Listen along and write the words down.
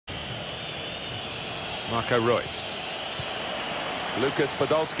Marco Reus. Lucas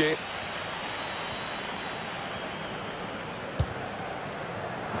Podolski.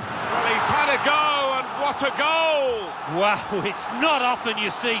 Well, he's had a go, and what a goal! Wow, it's not often you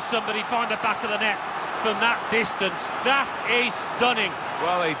see somebody find the back of the net from that distance. That is stunning.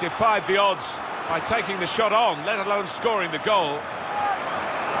 Well, he defied the odds by taking the shot on, let alone scoring the goal.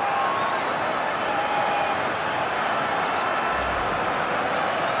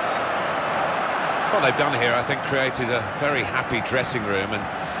 What they've done here, I think, created a very happy dressing room,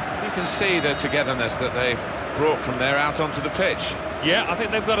 and you can see the togetherness that they've brought from there out onto the pitch. Yeah, I think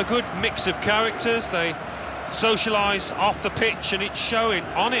they've got a good mix of characters. They socialise off the pitch, and it's showing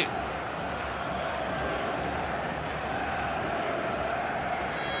on it.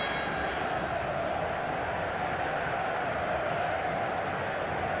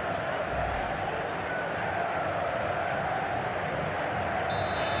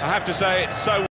 I have to say, it's so